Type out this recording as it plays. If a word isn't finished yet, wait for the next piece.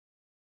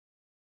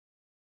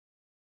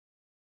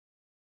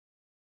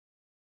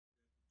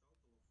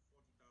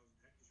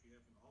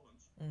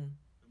The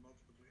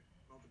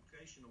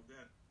multiplication of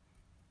that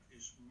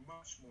is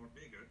much more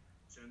bigger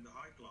than the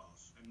high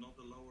class and not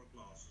the lower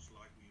classes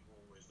like we've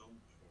always done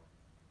before.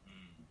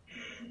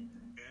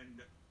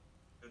 And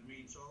that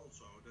means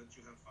also that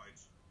you have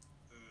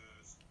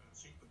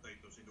seed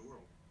potatoes in the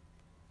world.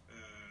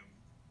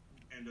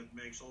 And that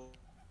makes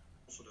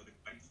also that the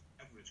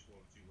average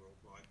quality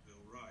worldwide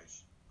will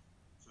rise.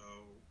 So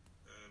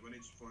when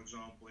it's, for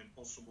example,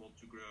 impossible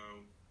to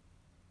grow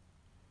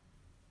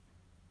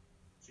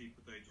seed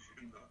potatoes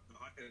in the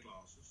higher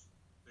classes,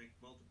 they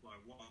multiply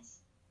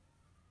once,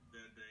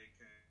 then they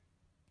can.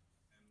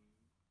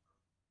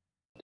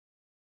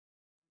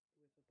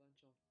 With a bunch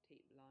of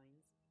tape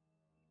lines,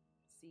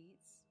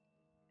 seeds,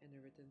 and a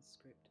written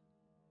script.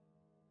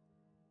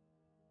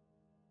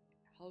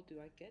 How do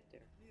I get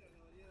there? Mira,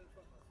 la variedad del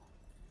papas.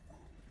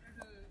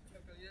 Esa es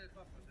la calidad de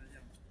papas se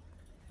llama.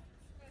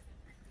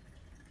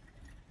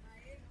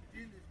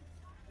 ¿Entiendes?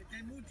 Es que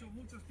hay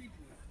muchos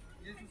tipos.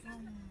 Y esos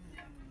son...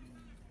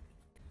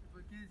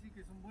 Pues quiere decir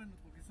que son buenos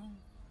porque son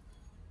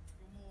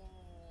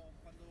como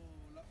cuando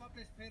la papa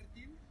es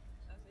fértil.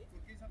 ¿Ah, sí?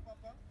 Porque esa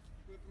papa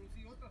puede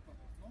producir otras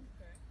papas, ¿no?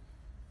 Okay.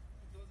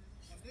 Entonces,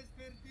 cuando es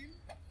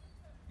fértil,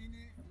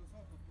 tiene los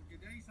ojos, porque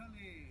de ahí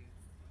sale...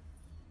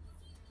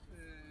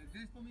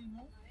 de esto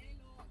mismo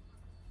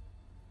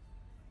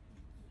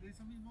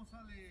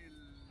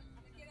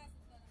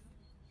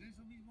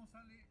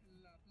sale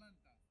la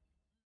planta.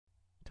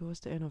 Towards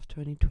the end of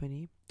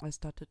 2020, I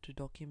started to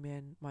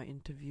document my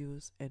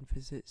interviews and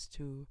visits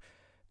to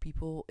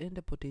people in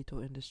the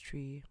potato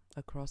industry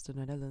across the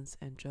Netherlands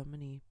and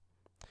Germany.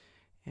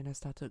 And I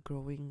started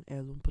growing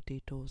heirloom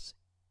potatoes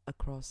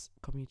across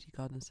community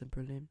gardens in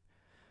Berlin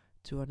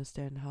to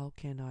understand how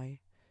can I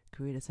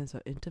create a sense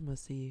of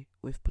intimacy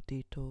with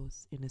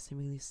potatoes in a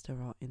seemingly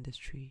sterile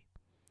industry.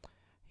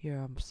 Here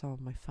are some of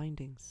my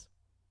findings.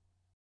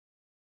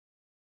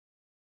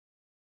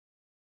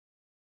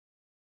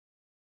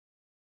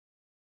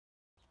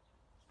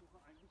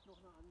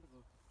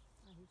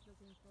 He's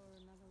looking for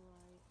another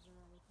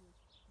variety.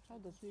 How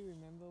does he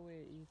remember where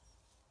it is?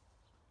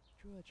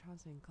 Through a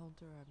chance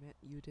encounter, I met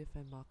Judith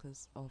and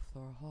Marcus of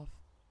Florhof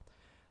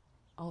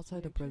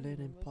outside of Berlin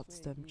in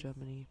Potsdam,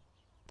 Germany,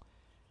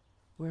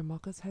 where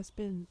Marcus has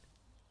been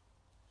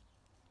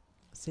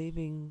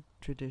saving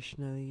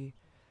traditionally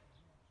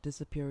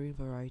disappearing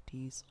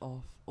varieties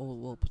of old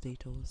world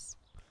potatoes.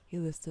 He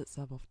listed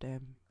some of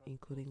them,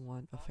 including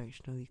one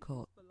affectionately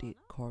called Dead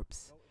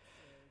Corpse,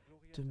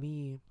 to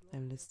me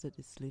and listed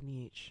its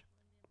lineage.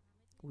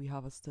 We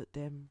harvested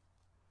them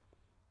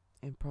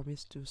and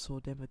promised to sow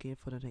them again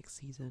for the next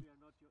season.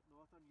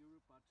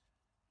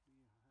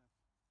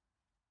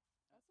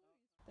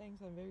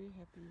 Thanks, I'm very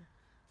happy.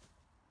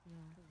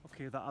 Yeah.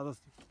 Okay, the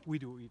others we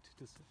do eat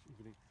this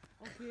evening.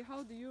 Okay,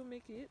 how do you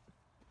make it?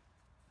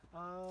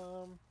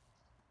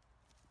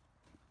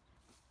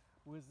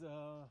 With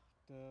the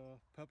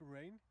purple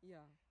rain. Yeah.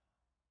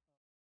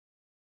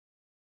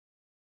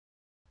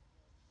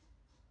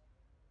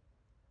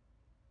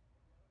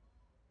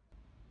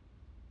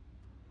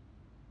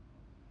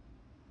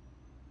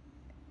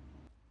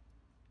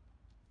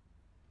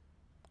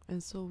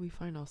 And so we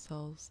find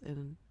ourselves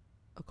in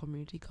a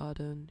community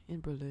garden in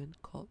Berlin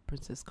called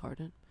Princess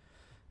Garden,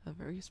 a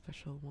very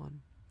special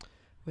one,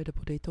 where the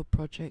potato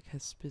project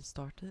has been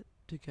started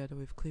together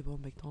with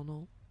Claiborne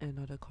McDonald and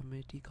other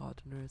community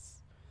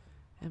gardeners,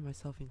 and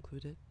myself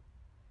included.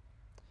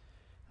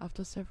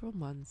 After several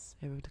months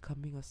and with the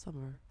coming of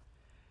summer,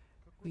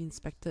 we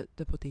inspected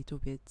the potato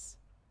beds.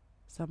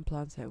 Some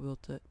plants had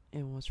wilted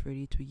and was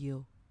ready to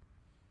yield.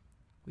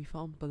 We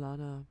found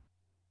banana,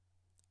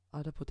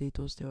 other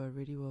potatoes that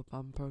already were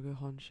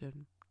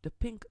Bambergerhornchen, the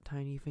pink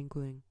tiny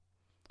finkling.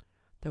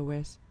 The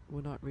rest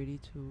were not ready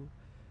to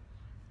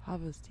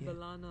harvest yet.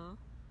 Banana.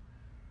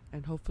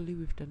 And hopefully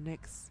with the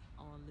next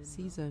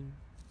season,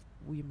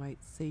 we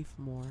might save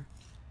more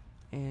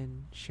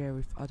and share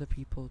with other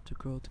people to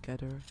grow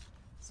together,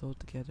 sow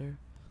together,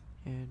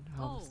 and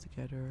harvest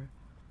together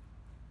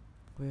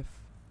with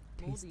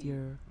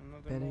tastier,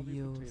 better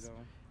yields.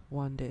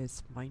 One that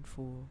is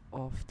mindful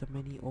of the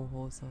many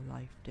holes of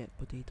life that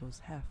potatoes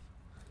have,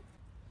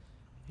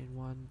 and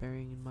one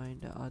bearing in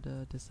mind the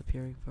other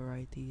disappearing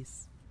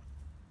varieties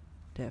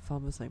that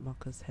farmers like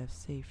Marcus have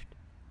saved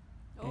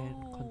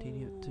and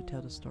continued to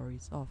tell the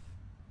stories of.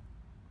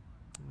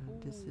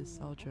 And this is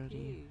our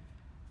journey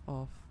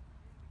of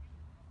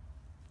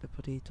the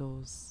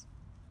potatoes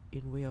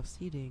in way of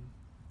seeding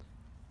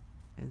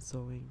and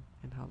sowing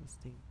and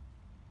harvesting.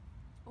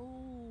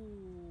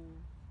 Oh,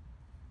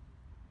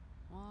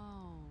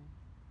 wow.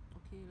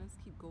 Okay, let's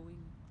keep going.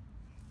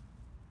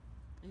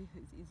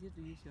 It's easier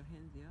to use your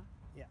hands, yeah?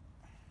 Yeah.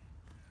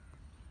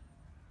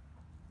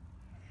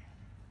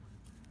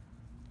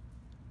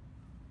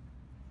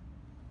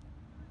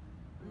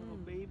 Little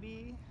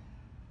baby.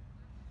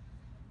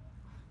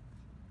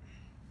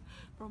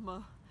 From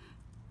a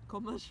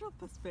commercial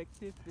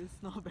perspective,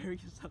 it's not very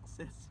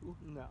successful.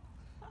 No.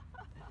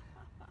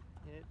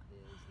 It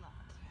is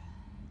not.